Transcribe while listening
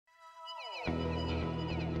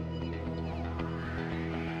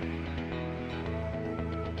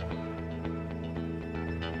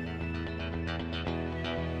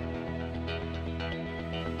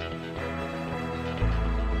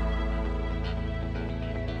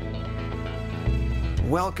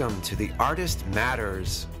Welcome to The Artist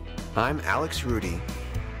Matters. I'm Alex Rudy,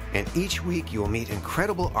 and each week you will meet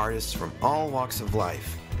incredible artists from all walks of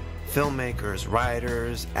life. Filmmakers,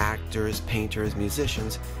 writers, actors, painters,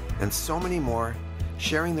 musicians, and so many more,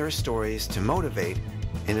 sharing their stories to motivate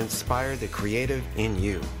and inspire the creative in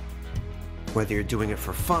you. Whether you're doing it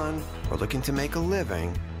for fun or looking to make a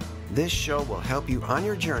living, this show will help you on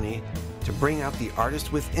your journey to bring out the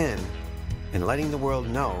artist within and letting the world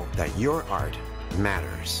know that your art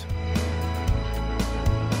matters.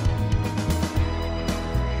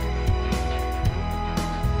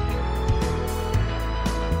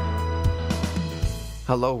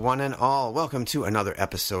 Hello, one and all. Welcome to another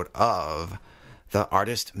episode of The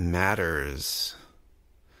Artist Matters.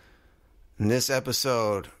 In this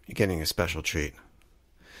episode, you're getting a special treat.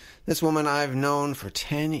 This woman I've known for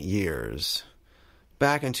 10 years.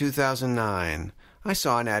 Back in 2009, I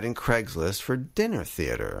saw an ad in Craigslist for dinner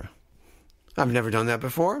theater. I've never done that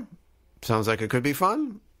before. Sounds like it could be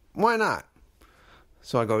fun. Why not?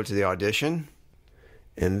 So I go to the audition,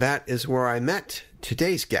 and that is where I met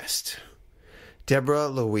today's guest, Deborah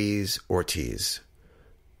Louise Ortiz,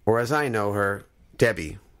 or as I know her,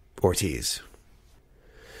 Debbie Ortiz.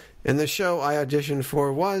 And the show I auditioned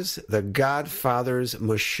for was The Godfather's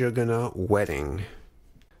Meshuggah Wedding.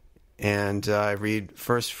 And I read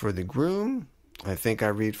first for the groom. I think I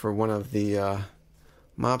read for one of the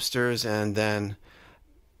mobsters, and then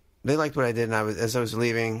they liked what I did, and as I was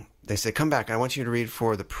leaving, they said, "Come back, I want you to read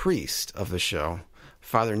for the priest of the show,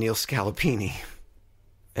 Father Neil Scalapini."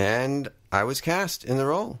 And I was cast in the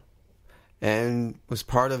role, and was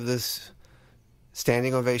part of this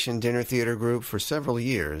standing ovation dinner theater group for several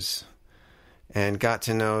years, and got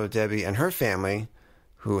to know Debbie and her family,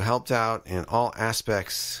 who helped out in all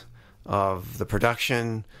aspects of the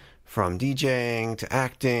production, from DJing to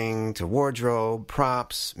acting to wardrobe,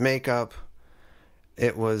 props, makeup.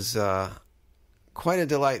 It was quite a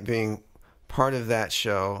delight being part of that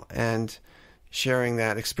show and sharing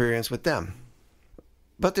that experience with them.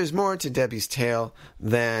 But there's more to Debbie's tale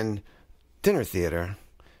than dinner theater.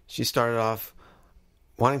 She started off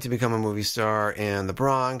wanting to become a movie star in the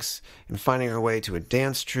Bronx and finding her way to a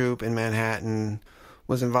dance troupe in Manhattan,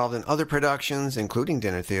 was involved in other productions, including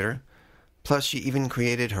dinner theater. Plus, she even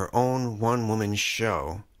created her own one-woman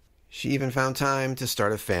show. She even found time to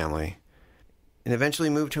start a family, and eventually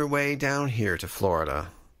moved her way down here to Florida,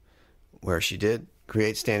 where she did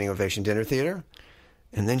create Standing Ovation Dinner Theater,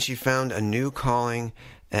 and then she found a new calling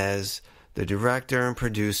as the director and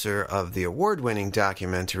producer of the award-winning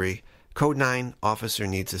documentary Code 9 Officer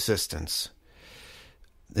Needs Assistance.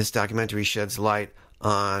 This documentary sheds light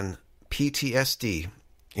on PTSD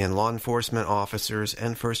in law enforcement officers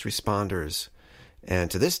and first responders. And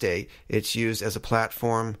to this day, it's used as a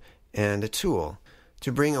platform and a tool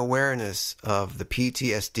to bring awareness of the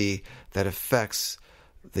PTSD that affects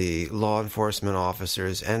the law enforcement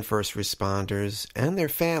officers and first responders and their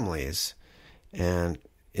families, and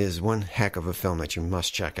is one heck of a film that you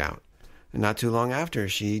must check out. And not too long after,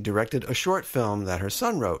 she directed a short film that her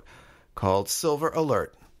son wrote called Silver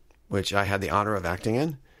Alert, which I had the honor of acting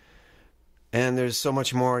in. And there's so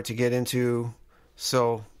much more to get into,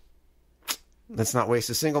 so let's not waste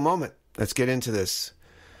a single moment. Let's get into this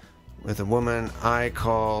with a woman I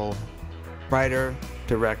call writer,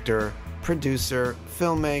 director, producer,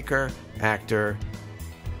 filmmaker, actor,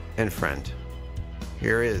 and friend.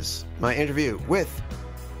 Here is my interview with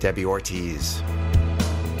Debbie Ortiz.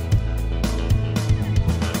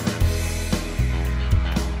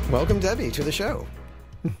 Welcome, Debbie, to the show.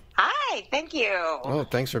 Hi, thank you. Oh,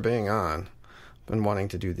 thanks for being on. Been wanting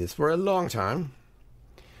to do this for a long time.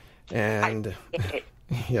 And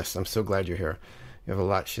yes, I'm so glad you're here. You have a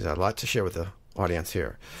lot. She's had a lot to share with the audience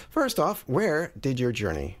here. First off, where did your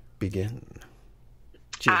journey begin?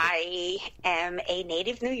 I am a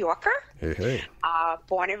native New Yorker, Hey.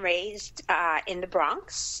 born and raised in the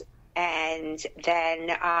Bronx, and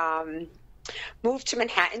then moved to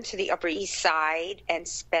Manhattan to the Upper East Side and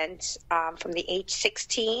spent from the age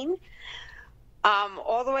 16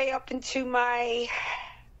 all the way up into my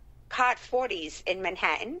hot 40s in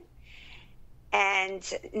Manhattan. And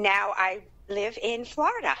now I live in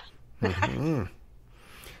Florida. Mm-hmm.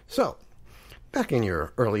 So, back in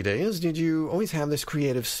your early days, did you always have this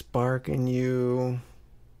creative spark in you?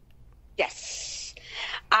 Yes.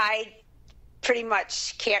 I pretty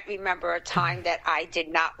much can't remember a time that I did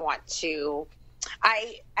not want to.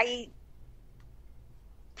 I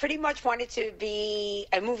pretty much wanted to be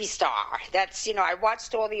a movie star. That's, I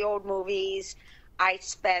watched all the old movies. I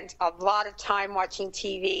spent a lot of time watching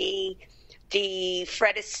TV, the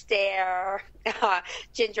Fred Astaire,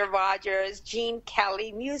 Ginger Rogers, Gene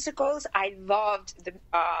Kelly musicals. I loved the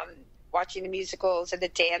watching the musicals and the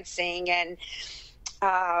dancing, and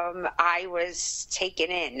I was taken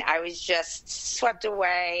in. I was just swept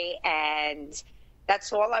away, and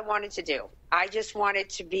that's all I wanted to do. I just wanted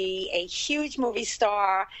to be a huge movie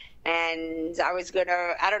star, and I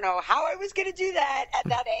don't know how I was going to do that at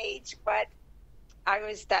that age, but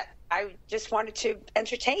I just wanted to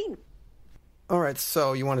entertain. All right,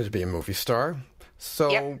 so you wanted to be a movie star. So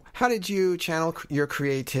Yep. How did you channel your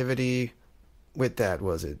creativity with that?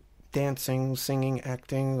 Was it dancing, singing,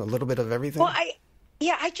 acting, a little bit of everything? Well,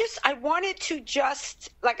 I wanted to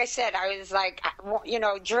just, like I said, I was like,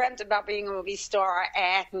 dreamt about being a movie star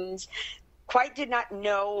and quite did not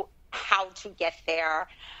know how to get there.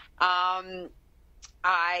 I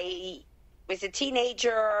was a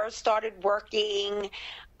teenager, started working,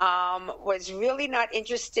 was really not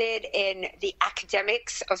interested in the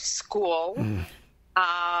academics of school.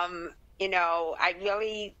 I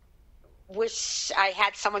really wish I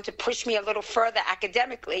had someone to push me a little further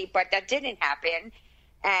academically, but that didn't happen.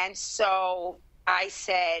 And so I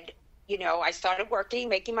said, I started working,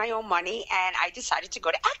 making my own money, and I decided to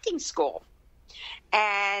go to acting school.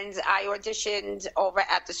 And I auditioned over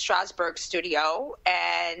at the Strasberg studio,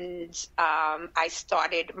 and I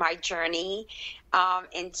started my journey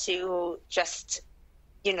into just,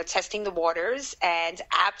 testing the waters, and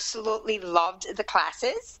absolutely loved the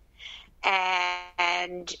classes,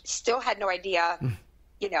 and still had no idea,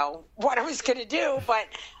 what I was going to do. But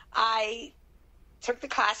I took the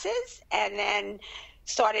classes and then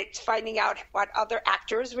started finding out what other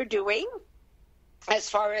actors were doing as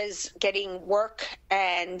far as getting work,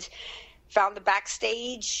 and found the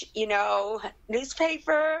backstage,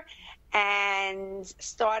 newspaper, and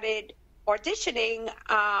started auditioning.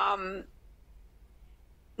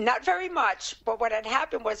 Not very much, but what had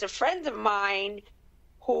happened was a friend of mine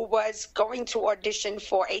who was going to audition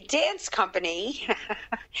for a dance company.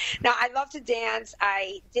 Now, I love to dance.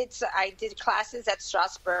 I did classes at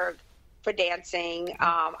Strasberg for dancing.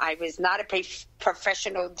 I was not a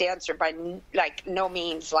professional dancer by no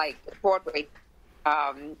means, like Broadway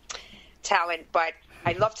talent, but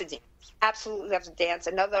I love to dance. Absolutely love to dance.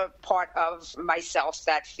 Another part of myself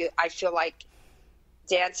that I feel like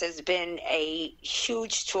dance has been a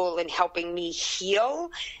huge tool in helping me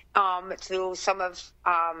heal through some of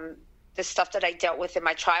the stuff that I dealt with in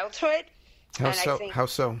my childhood. How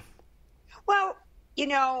so? Well,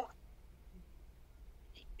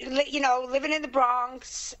 living in the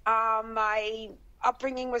Bronx, my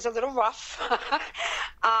upbringing was a little rough.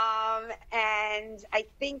 And I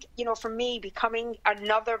think, for me, becoming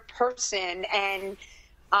another person, and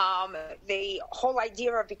the whole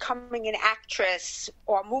idea of becoming an actress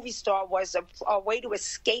or a movie star was a way to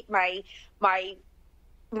escape my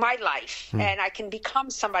life, and I can become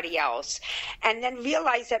somebody else. And then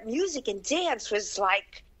realize that music and dance was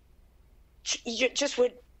like, you just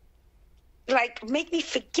would make me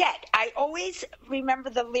forget. I always remember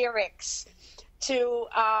the lyrics to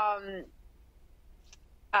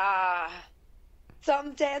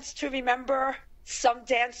some dance to remember, some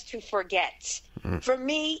dance to forget. For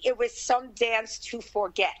me, it was some dance to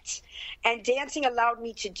forget. And dancing allowed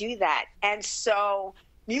me to do that. And so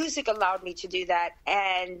music allowed me to do that.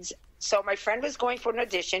 And so my friend was going for an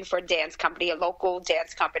audition for a dance company, a local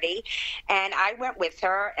dance company. And I went with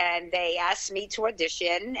her, and they asked me to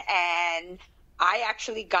audition, and I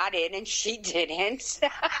actually got in and she didn't.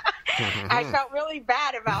 I felt really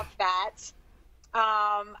bad about that.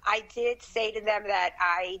 I did say to them that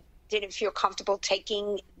I didn't feel comfortable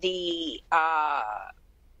taking the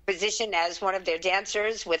position as one of their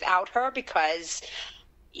dancers without her, because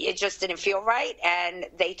it just didn't feel right, and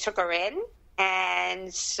they took her in.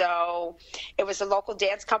 And so it was a local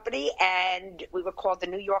dance company, and we were called the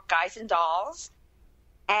New York Guys and Dolls,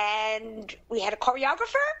 and we had a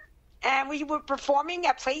choreographer, and we were performing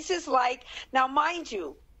at places like, now mind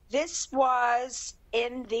you, this was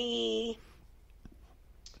in the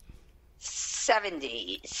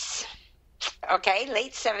 70s, okay,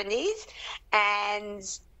 late 70s, and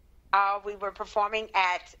we were performing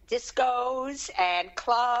at discos and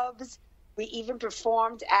clubs. We even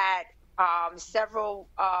performed at several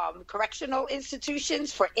correctional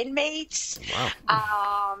institutions for inmates.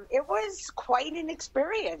 Wow. It was quite an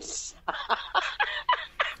experience.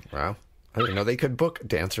 Wow. I didn't know they could book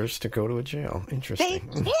dancers to go to a jail. Interesting.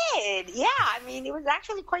 They did, yeah. I mean, it was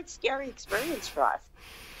actually quite a scary experience for us.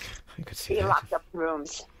 I could see We that. locked up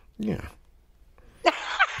rooms. Yeah.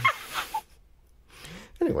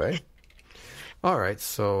 Anyway. All right.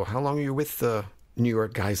 So how long are you with the New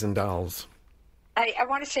York Guys and Dolls? I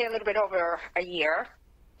want to say a little bit over a year.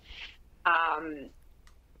 And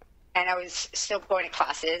I was still going to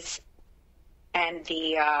classes. And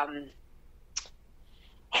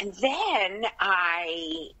and then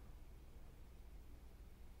I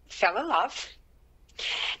fell in love,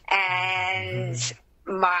 and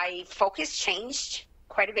my focus changed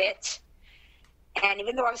quite a bit. And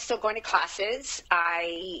even though I was still going to classes,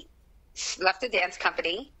 I left the dance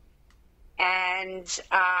company. And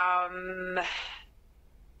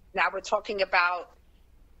now we're talking about,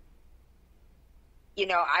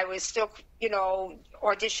 I was still,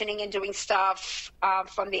 auditioning and doing stuff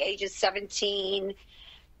from the ages 17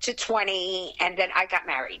 to 20. And then I got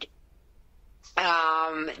married.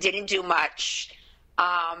 Didn't do much.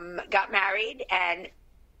 Got married and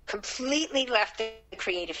completely left the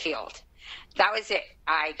creative field. That was it.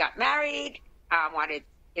 I got married. Wanted,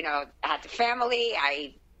 I had the family.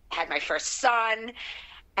 I had my first son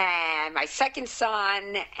and my second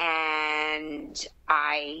son, and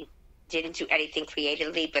I didn't do anything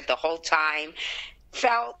creatively, but the whole time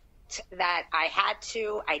felt that I had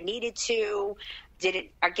to, I needed to,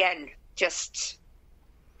 just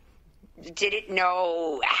didn't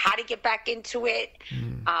know how to get back into it.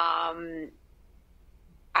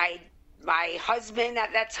 My husband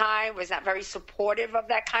at that time was not very supportive of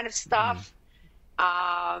that kind of stuff.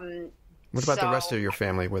 What about the rest of your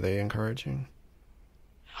family? Were they encouraging?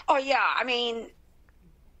 Oh yeah, I mean,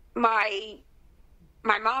 my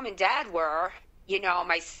mom and dad were,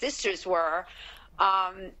 my sisters were,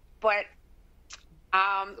 but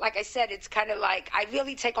like I said, it's kind of like I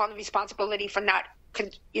really take on the responsibility for not,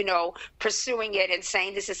 pursuing it and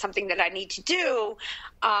saying this is something that I need to do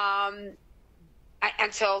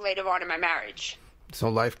until later on in my marriage. So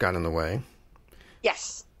life got in the way.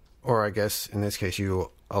 Yes. Or I guess in this case, you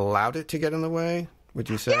allowed it to get in the way, would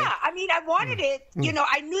you say? Yeah, I mean, I wanted it.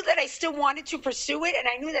 I knew that I still wanted to pursue it, and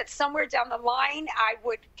I knew that somewhere down the line I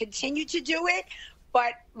would continue to do it.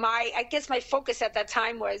 But I guess my focus at that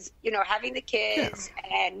time was, having the kids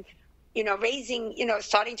and, raising,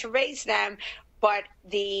 starting to raise them. But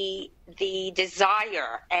the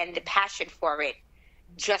desire and the passion for it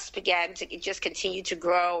just began to continue to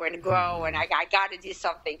grow and grow. And I got to do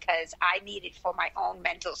something because I need it for my own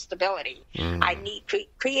mental stability. I need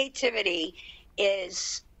creativity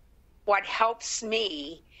is what helps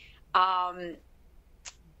me. You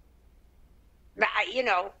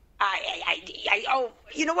know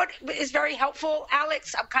what is very helpful,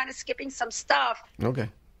 Alex? I'm kind of skipping some stuff. Okay.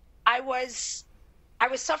 I was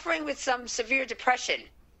suffering with some severe depression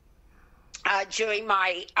during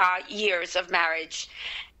my years of marriage,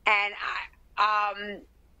 and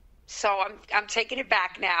so I'm taking it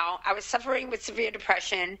back now. I was suffering with severe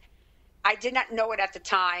depression. I did not know it at the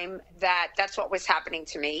time that that's what was happening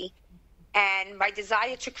to me, and my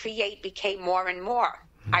desire to create became more and more.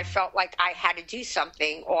 I felt like I had to do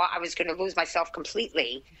something or I was going to lose myself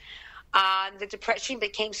completely. The depression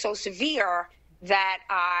became so severe that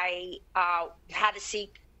I had to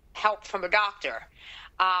seek help from a doctor.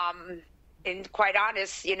 And quite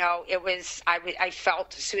honest, it was, I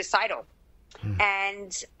felt suicidal.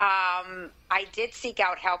 And I did seek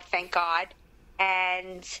out help, thank God.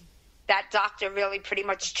 And that doctor really pretty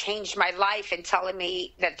much changed my life in telling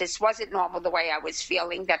me that this wasn't normal the way I was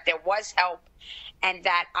feeling, that there was help, and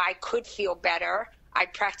that I could feel better. I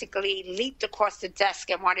practically leaped across the desk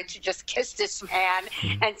and wanted to just kiss this man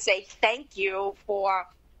and say thank you for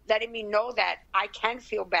letting me know that I can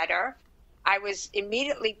feel better. I was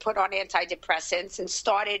immediately put on antidepressants and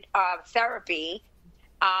started therapy.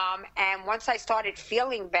 And once I started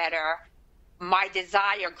feeling better, my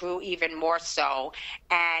desire grew even more so,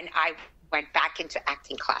 and I went back into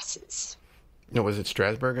acting classes. No, was it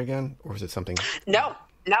Strasbourg again, or was it something? No,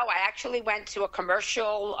 I actually went to a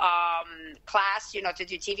commercial class, to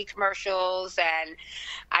do TV commercials, and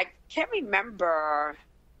I can't remember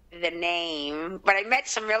the name, but I met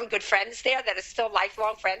some really good friends there that are still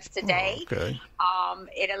lifelong friends today. Oh, okay.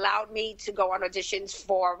 It allowed me to go on auditions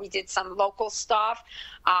we did some local stuff.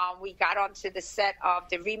 We got onto the set of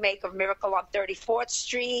the remake of Miracle on 34th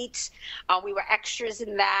Street. We were extras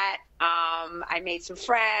in that. I made some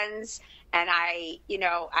friends, and I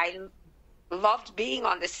loved being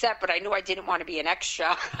on the set, but I knew I didn't want to be an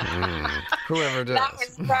extra. Whoever does. That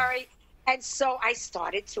was and so I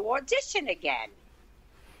started to audition again.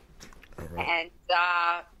 Right. And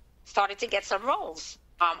started to get some roles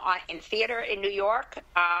in theater in New York.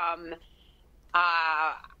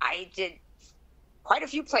 I did quite a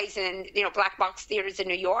few plays in black box theaters in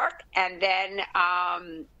New York, and then